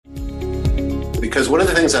because one of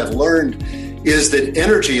the things I've learned is that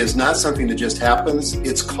energy is not something that just happens,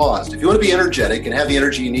 it's caused. If you want to be energetic and have the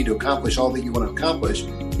energy you need to accomplish all that you want to accomplish,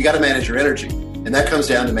 you got to manage your energy. And that comes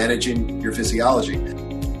down to managing your physiology.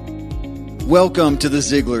 Welcome to The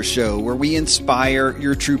Ziglar Show, where we inspire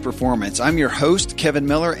your true performance. I'm your host, Kevin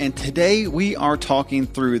Miller, and today we are talking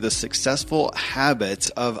through the successful habits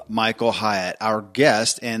of Michael Hyatt, our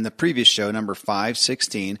guest in the previous show, number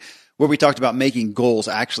 516, where we talked about making goals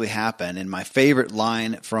actually happen. And my favorite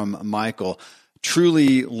line from Michael,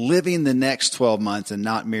 truly living the next 12 months and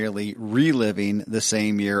not merely reliving the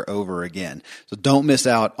same year over again. So don't miss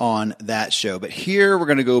out on that show. But here we're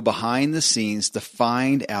going to go behind the scenes to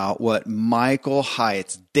find out what Michael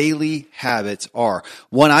Hyatt's daily habits are.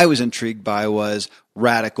 One I was intrigued by was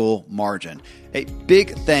radical margin. A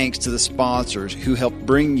big thanks to the sponsors who helped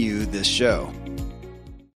bring you this show.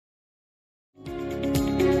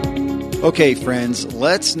 Okay, friends,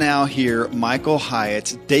 let's now hear Michael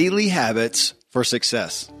Hyatt's daily habits for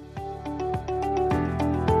success.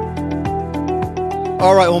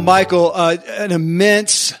 All right. Well, Michael, an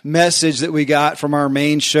immense message that we got from our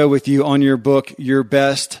main show with you on your book, Your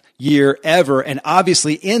Best Year Ever. And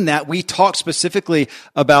obviously in that, we talked specifically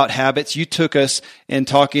about habits. You took us in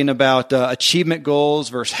talking about achievement goals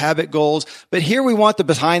versus habit goals. But here we want the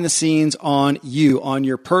behind the scenes on you, on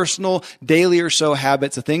your personal daily or so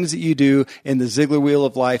habits, the things that you do in the Ziglar Wheel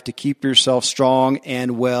of Life to keep yourself strong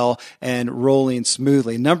and well and rolling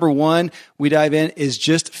smoothly. Number one, we dive in, is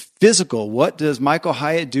just physical. What does Michael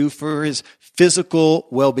Hyatt do for his physical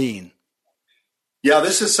well-being? Yeah,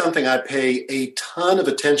 this is something I pay a ton of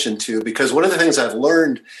attention to because one of the things I've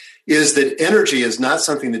learned is that energy is not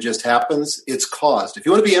something that just happens, it's caused. If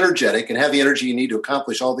you want to be energetic and have the energy you need to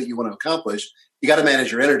accomplish all that you want to accomplish, you got to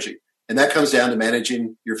manage your energy. And that comes down to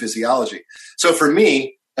managing your physiology. So for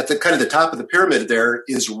me, at the kind of the top of the pyramid there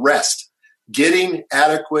is rest, getting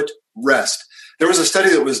adequate rest. There was a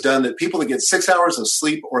study that was done that people that get 6 hours of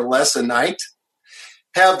sleep or less a night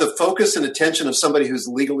have the focus and attention of somebody who's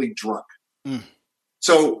legally drunk.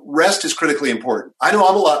 So rest is critically important. I know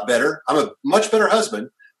I'm a lot better. I'm a much better husband,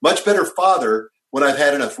 much better father when I've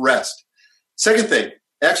had enough rest. Second thing,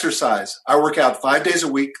 exercise. I work out 5 days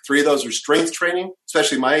a week. 3 of those are strength training,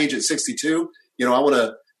 especially my age at 62. I want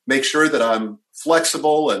to make sure that I'm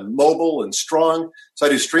flexible and mobile and strong. So I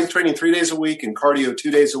do strength training 3 days a week and cardio 2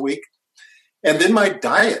 days a week. And then my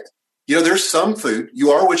diet. There's some food. You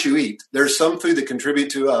are what you eat. There's some food that contribute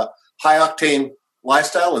to a high octane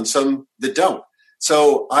lifestyle and some that don't.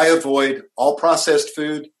 So I avoid all processed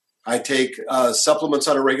food. I take supplements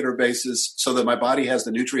on a regular basis so that my body has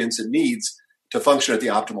the nutrients it needs to function at the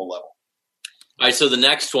optimal level. All right, so the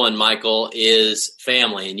next one, Michael, is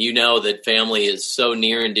family. And you know that family is so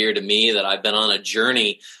near and dear to me that I've been on a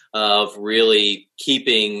journey of really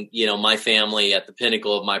keeping, my family at the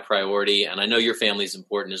pinnacle of my priority. And I know your family is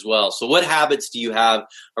important as well. So what habits do you have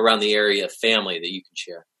around the area of family that you can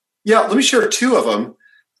share? Yeah, let me share 2 of them.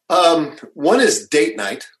 One is date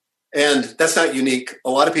night, and that's not unique. A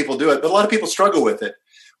lot of people do it, but a lot of people struggle with it.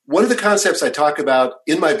 One of the concepts I talk about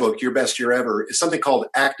in my book, Your Best Year Ever, is something called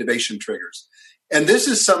activation triggers. And this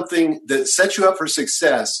is something that sets you up for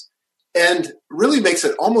success and really makes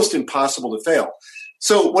it almost impossible to fail.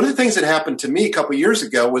 So one of the things that happened to me a couple of years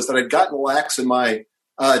ago was that I'd gotten lax in my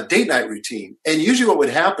date night routine. And usually what would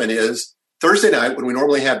happen is Thursday night, when we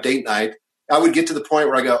normally have date night, I would get to the point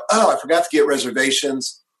where I go, I forgot to get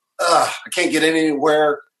reservations. I can't get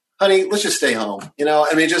anywhere. Honey, let's just stay home.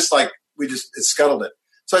 It scuttled it.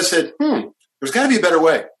 So I said, there's got to be a better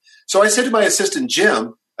way. So I said to my assistant,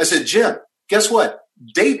 Jim, Jim, guess what?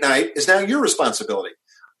 Date night is now your responsibility.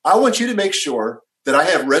 I want you to make sure that I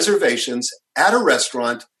have reservations at a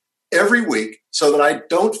restaurant every week so that I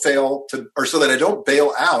don't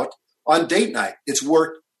bail out on date night. It's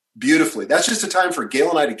worked beautifully. That's just a time for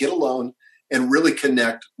Gail and I to get alone and really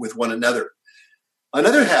connect with one another.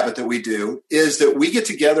 Another habit that we do is that we get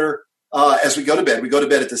together as we go to bed. We go to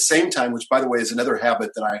bed at the same time, which, by the way, is another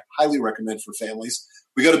habit that I highly recommend for families.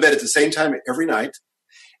 We go to bed at the same time every night,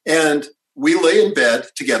 and we lay in bed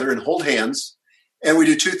together and hold hands, and we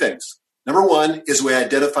do 2 things. Number one is we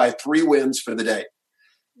identify 3 wins for the day.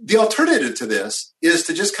 The alternative to this is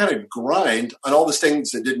to just kind of grind on all the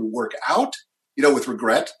things that didn't work out, with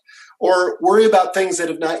regret, or worry about things that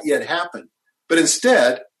have not yet happened. But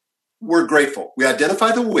instead, we're grateful. We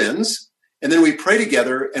identify the wins, and then we pray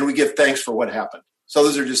together and we give thanks for what happened. So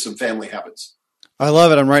those are just some family habits. I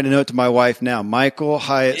love it. I'm writing a note to my wife now. Michael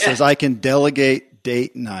Hyatt says I can delegate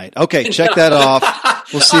date night. Okay, check that off.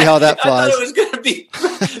 We'll see how that flies. I thought it was going to be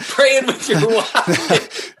praying with your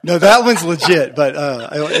wife. No, that one's legit, but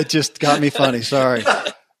it just got me funny. Sorry.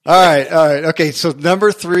 All right. Okay. So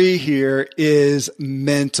number 3 here is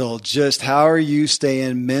mental. Just how are you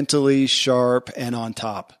staying mentally sharp and on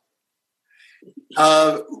top?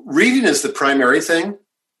 Reading is the primary thing.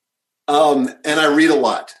 And I read a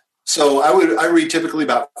lot. So I read typically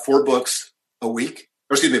about 4 books a week,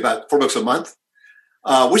 or excuse me, about 4 books a month.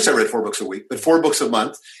 Wish I read 4 books a week, but 4 books a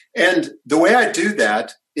month. And the way I do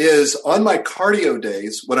that is on my cardio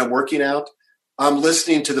days when I'm working out, I'm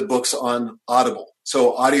listening to the books on Audible.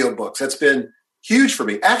 So audiobooks, that's been huge for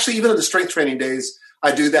me. Actually, even on the strength training days,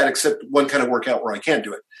 I do that except one kind of workout where I can't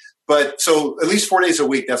do it. But so at least 4 days a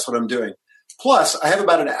week, that's what I'm doing. Plus, I have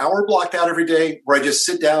about an hour blocked out every day where I just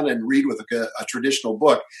sit down and read with a traditional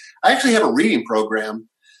book. I actually have a reading program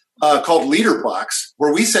called Leader Box,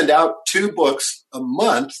 where we send out 2 books a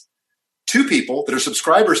month to people that are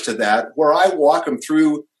subscribers to that, where I walk them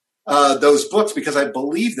through those books because I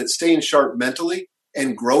believe that staying sharp mentally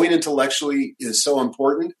and growing intellectually is so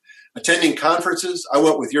important. Attending conferences, I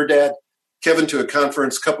went with your dad, Kevin, to a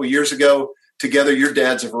conference a couple of years ago. Together, your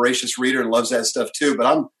dad's a voracious reader and loves that stuff too. But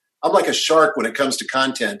I'm like a shark when it comes to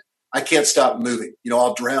content. I can't stop moving.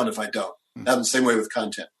 I'll drown if I don't. I'm the same way with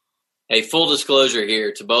content. Hey, full disclosure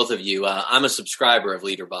here to both of you. I'm a subscriber of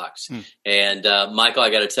LeaderBox. And Michael, I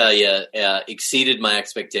got to tell you, exceeded my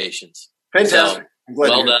expectations. Fantastic. So, I'm glad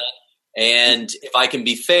well done. And if I can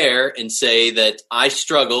be fair and say that I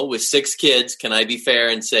struggle with 6 kids, can I be fair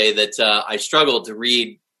and say that I struggle to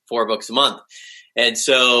read 4 books a month? And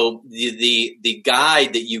so the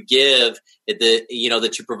guide that you give, that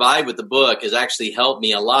you provide with the book has actually helped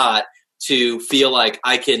me a lot to feel like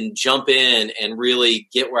I can jump in and really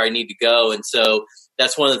get where I need to go. And so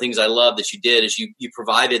that's one of the things I love that you did is you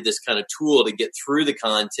provided this kind of tool to get through the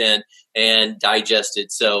content and digest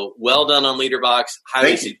it. So well done on LeaderBox.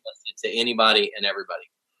 Highly suggested to anybody and everybody.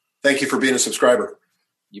 Thank you for being a subscriber.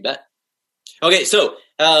 You bet. Okay, so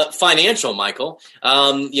financial, Michael.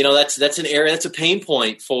 That's an area, that's a pain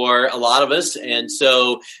point for a lot of us, and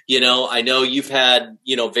so I know you've had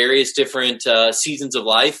various different seasons of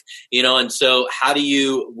life, and so how do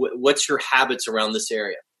you? What's your habits around this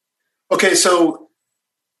area? Okay, so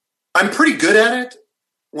I'm pretty good at it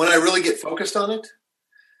when I really get focused on it,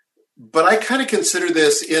 but I kind of consider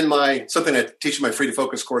this in something I teach in my Free to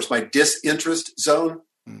Focus course, my disinterest zone,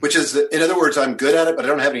 which is, in other words, I'm good at it, but I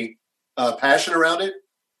don't have any passion around it.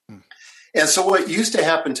 And so what used to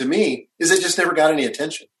happen to me is it just never got any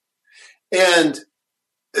attention. And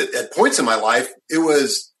at points in my life, it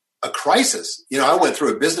was a crisis. I went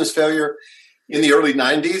through a business failure in the early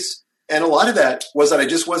 90s. And a lot of that was that I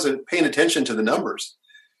just wasn't paying attention to the numbers.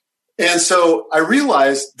 And so I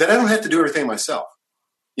realized that I don't have to do everything myself.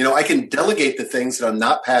 I can delegate the things that I'm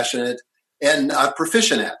not passionate and not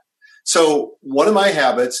proficient at. So one of my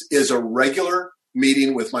habits is a regular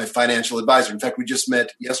meeting with my financial advisor. In fact, we just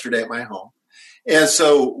met yesterday at my home. And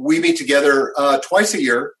so we meet together twice a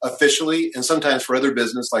year officially, and sometimes for other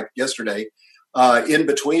business like yesterday in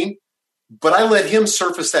between. But I let him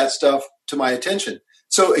surface that stuff to my attention.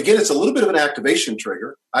 So again, it's a little bit of an activation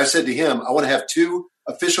trigger. I said to him, I want to have 2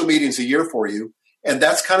 official meetings a year for you. And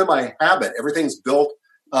that's kind of my habit. Everything's built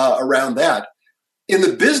around that. In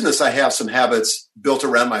the business, I have some habits built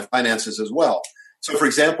around my finances as well. So, for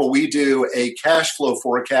example, we do a cash flow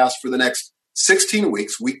forecast for the next 16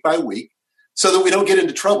 weeks, week by week, so that we don't get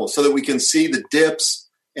into trouble, so that we can see the dips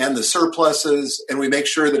and the surpluses, and we make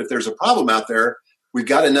sure that if there's a problem out there, we've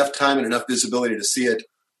got enough time and enough visibility to see it,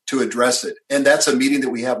 to address it. And that's a meeting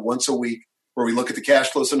that we have once a week where we look at the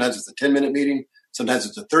cash flow. Sometimes it's a 10-minute meeting, sometimes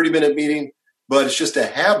it's a 30-minute meeting, but it's just a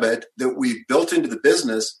habit that we've built into the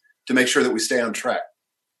business to make sure that we stay on track.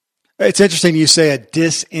 It's interesting you say a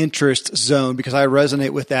disinterest zone because I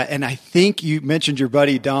resonate with that. And I think you mentioned your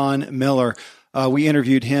buddy, Don Miller. We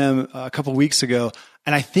interviewed him a couple of weeks ago,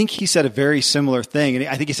 and I think he said a very similar thing. And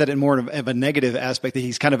I think he said it more of a negative aspect, that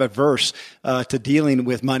he's kind of averse to dealing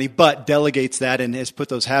with money, but delegates that and has put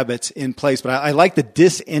those habits in place. But I like the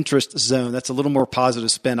disinterest zone. That's a little more positive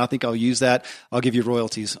spin. I think I'll use that. I'll give you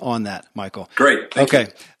royalties on that, Michael. Great. Thank you.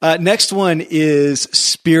 Next one is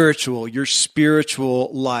spiritual, your spiritual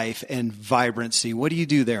life and vibrancy. What do you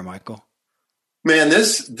do there, Michael? Man,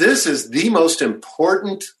 this is the most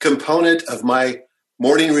important component of my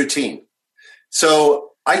morning routine.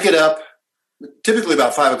 So I get up typically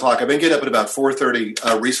about 5 o'clock. I've been getting up at about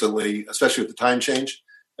 4:30 recently, especially with the time change.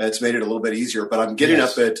 It's made it a little bit easier, but I'm getting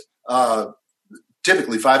up at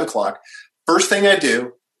typically 5 o'clock. First thing I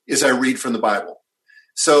do is I read from the Bible.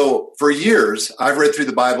 So for years, I've read through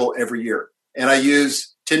the Bible every year, and I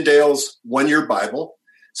use Tyndale's one-year Bible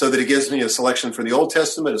so that it gives me a selection from the Old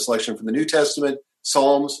Testament, a selection from the New Testament,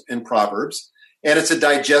 Psalms, and Proverbs. And it's a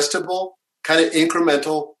digestible kind of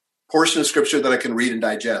incremental portion of scripture that I can read and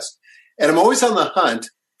digest. And I'm always on the hunt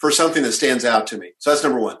for something that stands out to me. So that's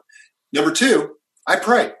number one. Number two, I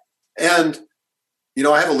pray. And,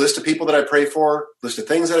 I have a list of people that I pray for, list of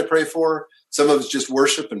things that I pray for. Some of it's just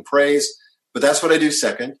worship and praise, but that's what I do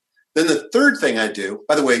second. Then the third thing I do,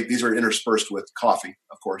 by the way, these are interspersed with coffee,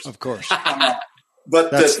 of course. Of course.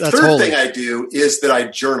 But the third thing I do is that I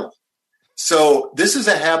journal. So this is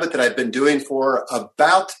a habit that I've been doing for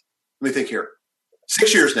about, let me think here,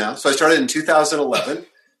 6 years now. So I started in 2011,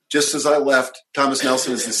 just as I left Thomas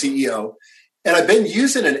Nelson as the CEO. And I've been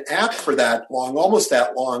using an app for that long, almost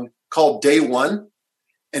that long, called Day One.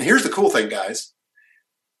 And here's the cool thing, guys.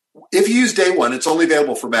 If you use Day One, it's only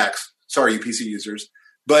available for Macs. Sorry, you PC users.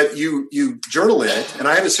 But you journal in it. And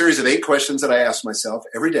I have a series of 8 questions that I ask myself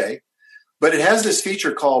every day. But it has this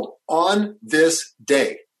feature called On This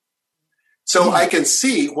Day. So I can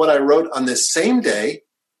see what I wrote on this same day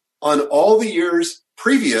on all the years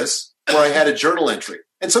previous where I had a journal entry.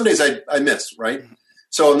 And some days I miss, right?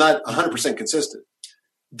 So I'm not 100% consistent.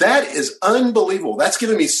 That is unbelievable. That's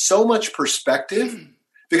given me so much perspective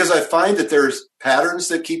because I find that there's patterns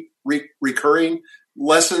that keep recurring,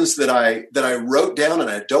 lessons that I wrote down and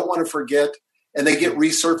I don't want to forget, and they get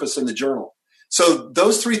resurfaced in the journal. So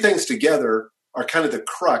those 3 things together are kind of the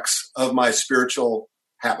crux of my spiritual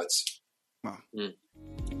habits. Wow.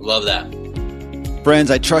 Love that. Friends,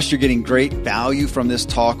 I trust you're getting great value from this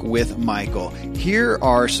talk with Michael. Here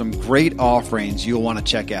are some great offerings you'll want to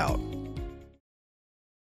check out.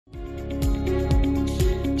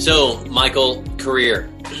 So, Michael, career.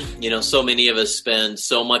 So many of us spend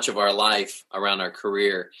so much of our life around our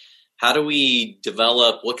career. How do we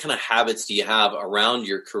develop, what kind of habits do you have around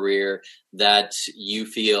your career that you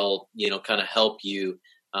feel, kind of help you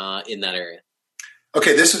in that area?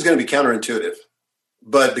 Okay, this is going to be counterintuitive,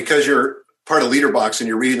 but because you're part of LeaderBox and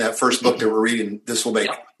you're reading that first book that we're reading, this will make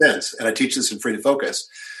sense. And I teach this in Free to Focus.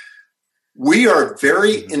 We are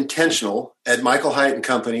very intentional at Michael Hyatt and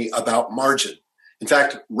Company about margin. In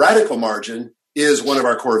fact, radical margin is one of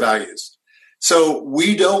our core values. So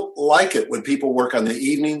we don't like it when people work on the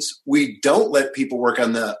evenings. We don't let people work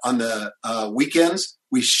on the weekends.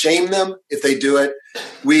 We shame them if they do it.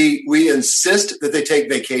 We insist that they take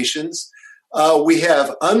vacations. We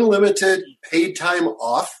have unlimited paid time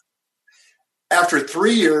off. After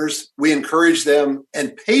 3 years, we encourage them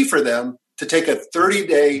and pay for them to take a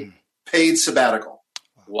 30-day paid sabbatical.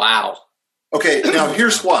 Wow. Okay, now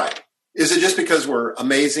here's why. Is it just because we're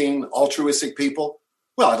amazing, altruistic people?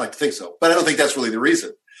 Well, I'd like to think so, but I don't think that's really the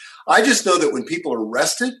reason. I just know that when people are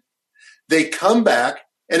rested, they come back.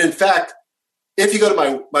 And in fact, if you go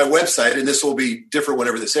to my website, and this will be different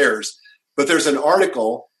whenever this airs, but there's an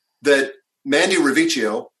article that Mandy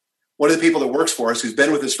Ravicchio, one of the people that works for us, who's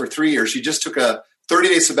been with us for 3 years, she just took a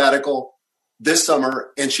 30-day sabbatical this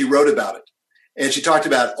summer, and she wrote about it. And she talked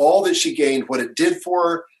about all that she gained, what it did for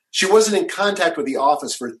her. She wasn't in contact with the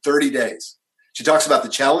office for 30 days. She talks about the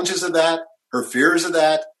challenges of that, her fears of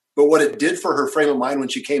that, but what it did for her frame of mind when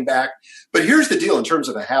she came back. But here's the deal in terms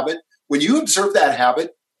of a habit. When you observe that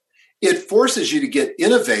habit, it forces you to get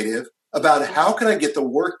innovative about how can I get the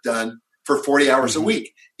work done for 40 hours a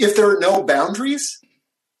week. If there are no boundaries,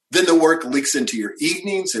 then the work leaks into your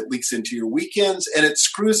evenings, it leaks into your weekends, and it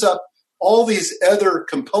screws up all these other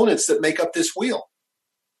components that make up this wheel.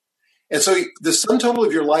 And so the sum total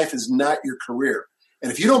of your life is not your career.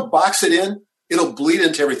 And if you don't box it in, it'll bleed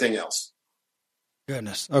into everything else.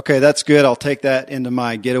 Goodness. Okay, that's good. I'll take that into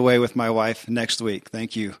my getaway with my wife next week.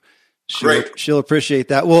 Thank you. Great. She'll appreciate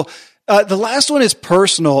that. Well, the last one is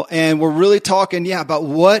personal, and we're really talking, about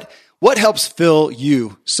what helps fill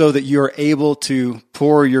you so that you're able to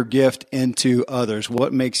pour your gift into others.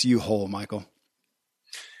 What makes you whole, Michael?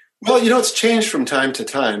 Well, it's changed from time to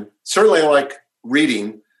time. Certainly I like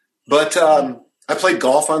reading, but I played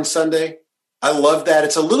golf on Sunday. I love that.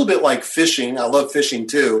 It's a little bit like fishing. I love fishing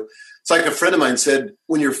too. It's like a friend of mine said,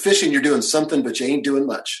 when you're fishing, you're doing something, but you ain't doing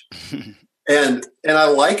much. And I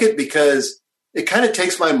like it because it kind of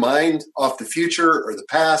takes my mind off the future or the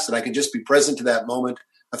past, and I can just be present to that moment.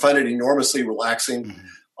 I find it enormously relaxing. Mm-hmm.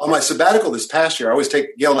 On my sabbatical this past year,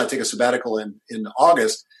 Gail and I take a sabbatical in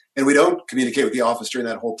August, and we don't communicate with the office during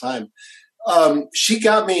that whole time. She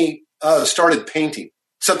got me started painting,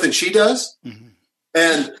 something she does. Mm-hmm.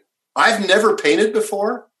 And I've never painted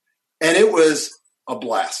before, and it was a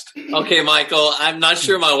blast. Okay, Michael, I'm not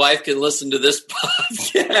sure my wife can listen to this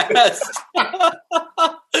podcast.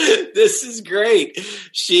 This is great.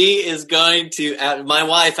 She is going to, my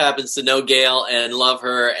wife happens to know Gail and love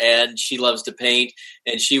her, and she loves to paint,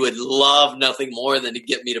 and she would love nothing more than to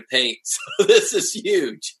get me to paint. So this is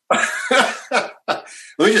huge. Let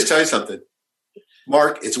me just tell you something.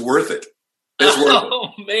 Mark, it's worth it. It's worth it. Oh,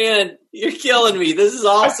 man, you're killing me. This is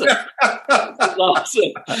awesome. This is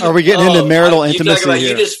awesome. Are we getting into marital intimacy here?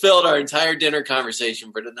 You just filled our entire dinner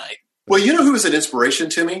conversation for tonight. Well, you know who was an inspiration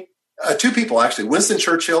to me? Two people, actually, Winston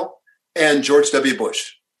Churchill and George W.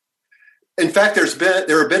 Bush. In fact, there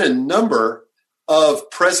have been a number of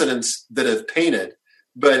presidents that have painted,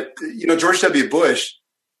 but George W. Bush,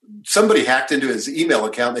 somebody hacked into his email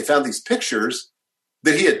account. They found these pictures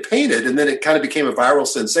that he had painted, and then it kind of became a viral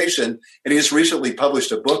sensation. And he just recently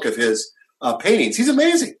published a book of his paintings. He's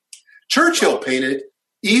amazing. Churchill painted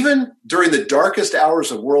even during the darkest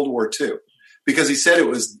hours of World War II, because he said it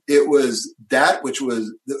was that which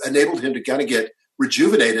was enabled him to kind of get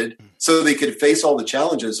rejuvenated so that he could face all the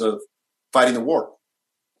challenges of fighting the war.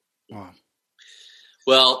 Wow.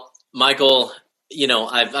 Well, Michael,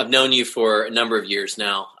 I've known you for a number of years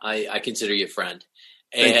now. I consider you a friend.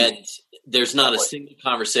 And there's not a single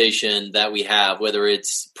conversation that we have, whether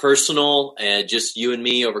it's personal and just you and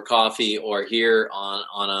me over coffee or here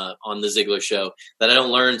on the Ziglar Show, that I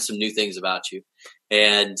don't learn some new things about you.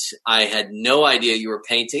 And I had no idea you were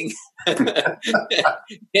painting.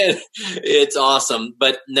 It's awesome.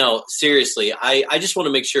 But no, seriously, I just want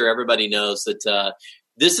to make sure everybody knows that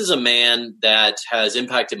this is a man that has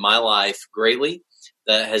impacted my life greatly,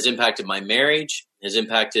 that has impacted my marriage, has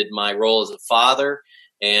impacted my role as a father,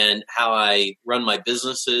 and how I run my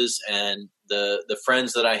businesses and the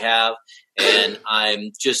friends that I have. And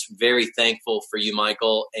I'm just very thankful for you,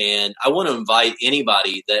 Michael. And I want to invite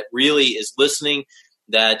anybody that really is listening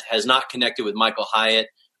that has not connected with Michael Hyatt.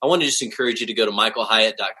 I want to just encourage you to go to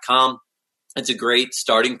michaelhyatt.com. It's a great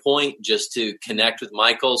starting point just to connect with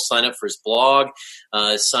Michael, sign up for his blog,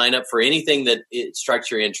 sign up for anything that it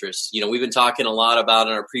strikes your interest. We've been talking a lot about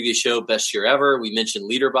in our previous show, Best Year Ever. We mentioned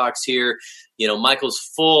LeaderBox here. Michael's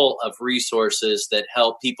full of resources that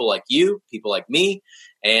help people like you, people like me,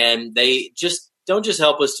 and they just don't just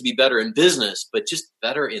help us to be better in business, but just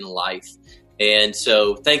better in life. And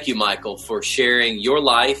so thank you, Michael, for sharing your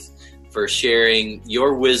life, for sharing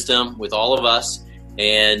your wisdom with all of us.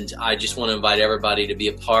 And I just want to invite everybody to be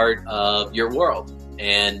a part of your world.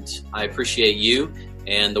 And I appreciate you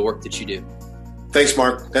and the work that you do. Thanks,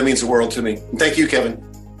 Mark. That means the world to me. And thank you, Kevin.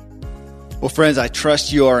 Well, friends, I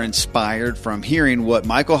trust you are inspired from hearing what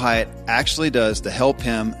Michael Hyatt actually does to help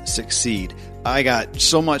him succeed. I got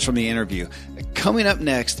so much from the interview. Coming up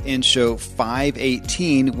next in show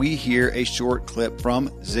 518, we hear a short clip from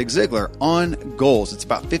Zig Ziglar on goals. It's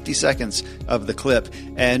about 50 seconds of the clip,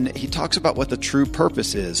 and he talks about what the true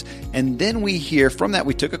purpose is. And then we hear from that,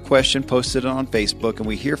 we took a question, posted it on Facebook, and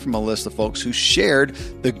we hear from a list of folks who shared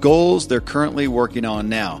the goals they're currently working on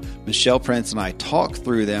now. Michelle Prince and I talk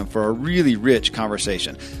through them for a really rich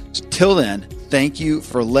conversation. So till then, thank you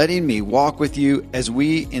for letting me walk with you as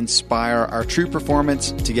we inspire our true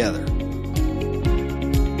performance together.